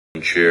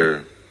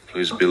Chair,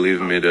 please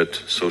believe me that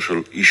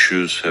social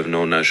issues have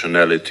no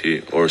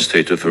nationality or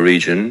state of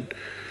origin.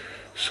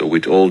 So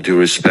with all due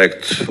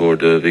respect for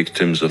the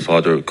victims of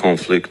other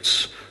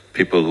conflicts,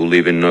 people who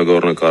live in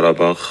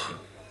Nagorno-Karabakh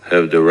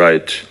have the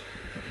right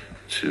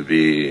to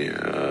be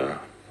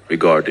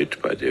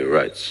regarded by their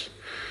rights.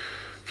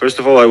 First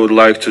of all, I would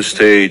like to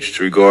state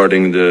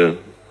regarding the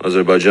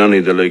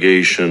Azerbaijani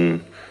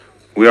delegation,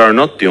 we are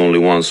not the only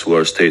ones who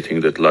are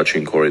stating that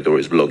Lachin corridor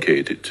is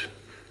blockaded.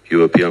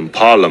 European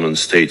Parliament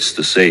states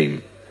the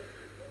same.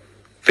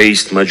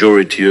 Vast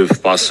majority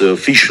of PASA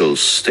officials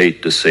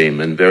state the same,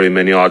 and very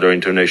many other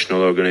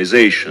international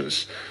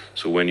organizations.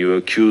 So when you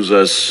accuse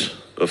us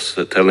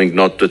of telling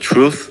not the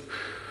truth,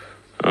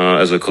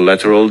 as a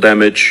collateral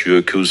damage, you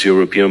accuse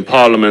European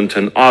Parliament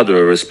and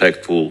other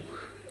respectful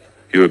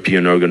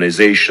European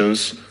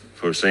organizations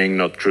for saying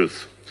not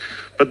truth.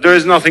 But there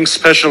is nothing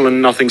special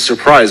and nothing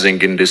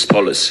surprising in this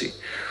policy.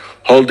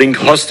 Holding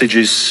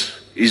hostages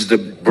is the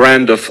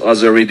brand of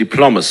Azeri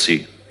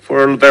diplomacy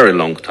for a very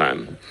long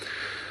time.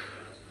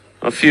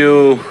 A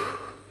few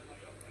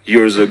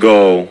years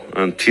ago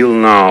until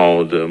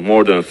now, the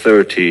more than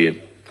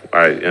 30,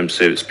 I am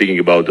speaking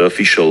about the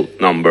official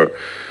number,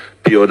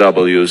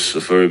 POWs,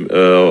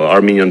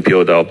 Armenian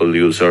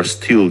POWs are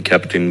still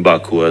kept in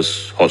Baku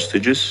as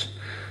hostages.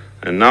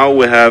 And now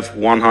we have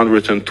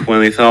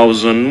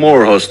 120,000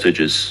 more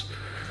hostages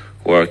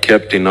who are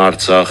kept in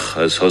Artsakh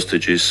as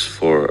hostages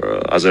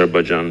for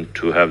Azerbaijan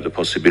to have the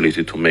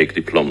possibility to make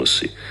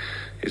diplomacy.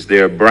 It's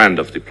their brand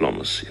of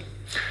diplomacy.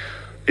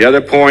 The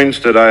other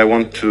point that I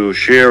want to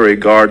share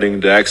regarding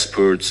the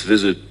experts'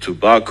 visit to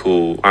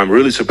Baku, I'm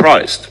really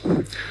surprised.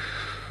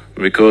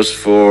 Because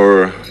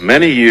for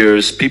many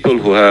years, people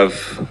who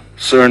have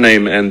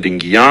surname ending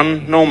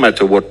Yan, no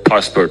matter what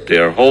passport they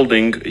are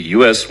holding, a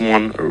US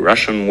one, a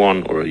Russian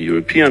one, or a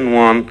European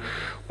one,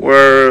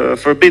 were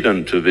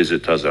forbidden to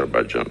visit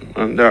Azerbaijan.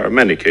 And there are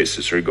many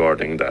cases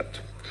regarding that.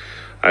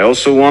 I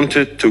also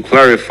wanted to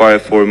clarify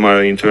for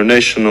my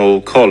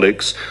international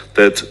colleagues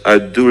that I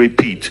do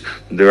repeat,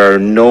 there are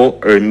no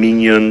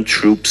Armenian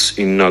troops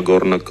in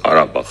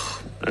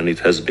Nagorno-Karabakh, and it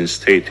has been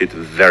stated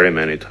very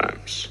many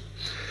times.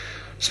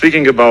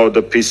 Speaking about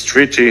the peace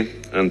treaty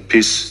and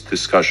peace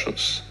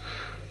discussions,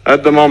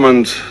 at the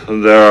moment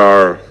there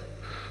are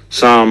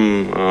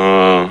some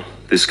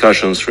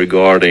discussions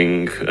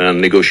regarding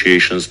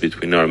negotiations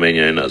between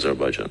Armenia and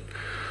Azerbaijan.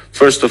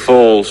 First of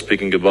all,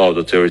 speaking about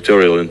the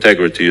territorial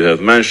integrity you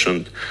have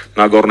mentioned,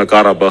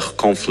 Nagorno-Karabakh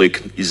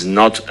conflict is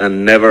not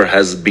and never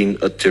has been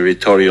a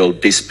territorial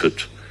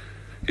dispute.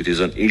 It is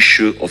an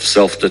issue of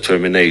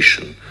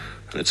self-determination,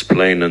 and it's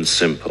plain and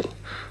simple.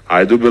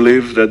 I do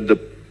believe that the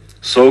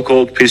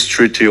so-called peace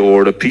treaty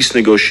or the peace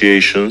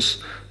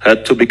negotiations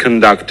had to be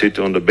conducted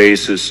on the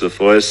basis of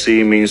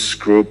OSCE Minsk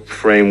Group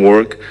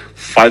framework,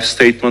 5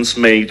 statements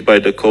made by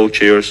the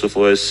co-chairs of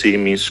OSCE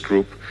Minsk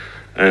Group,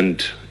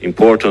 and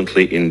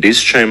importantly in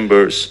these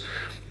chambers,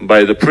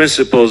 by the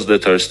principles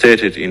that are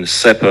stated in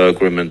SEPA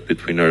agreement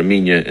between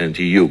Armenia and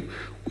EU,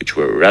 which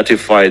were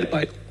ratified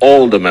by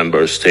all the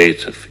member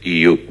states of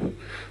EU.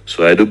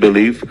 So I do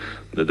believe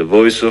that the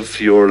voice of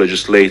your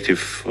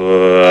legislative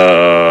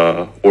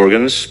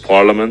organs,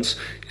 parliaments,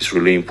 is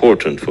really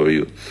important for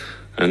you.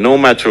 And no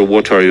matter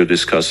what are you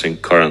discussing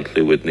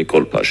currently with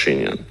Nikol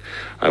Pashinyan,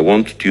 I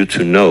want you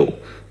to know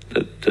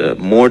that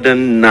more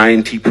than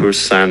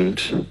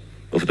 90%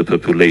 of the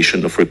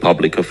population of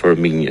Republic of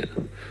Armenia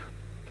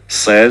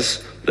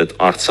says that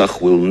Artsakh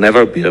will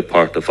never be a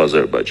part of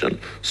Azerbaijan.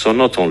 So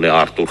not only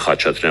Artur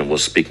Khachaturian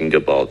was speaking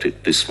about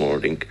it this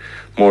morning,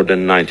 more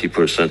than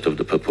 90% of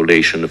the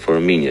population of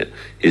Armenia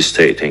is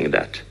stating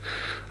that.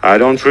 I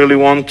don't really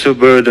want to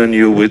burden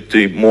you with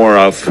the more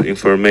of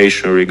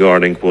information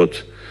regarding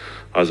what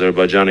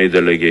Azerbaijani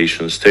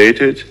delegation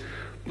stated,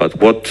 but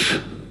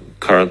what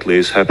currently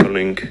is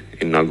happening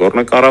in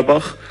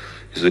Nagorno-Karabakh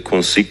is a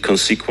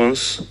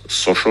consequence,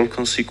 social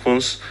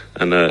consequence,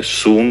 and a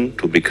soon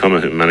to become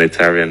a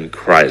humanitarian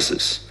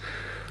crisis.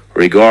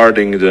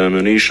 Regarding the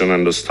ammunition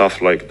and the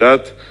stuff like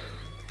that,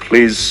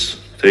 please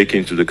take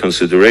into the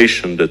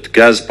consideration that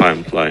gas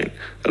pipeline,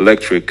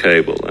 electric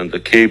cable, and the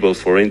cable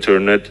for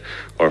internet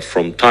are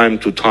from time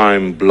to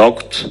time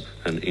blocked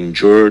and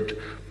injured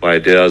by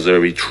the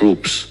Azeri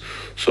troops.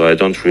 So I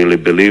don't really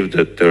believe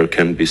that there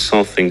can be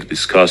something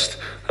discussed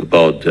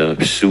about the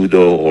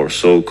pseudo or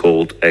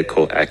so-called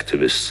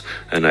eco-activists.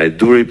 And I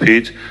do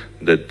repeat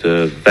that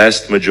the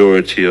vast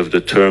majority of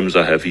the terms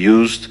I have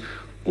used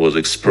was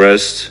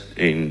expressed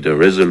in the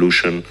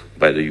resolution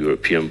by the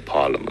European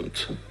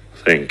Parliament.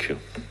 Thank you.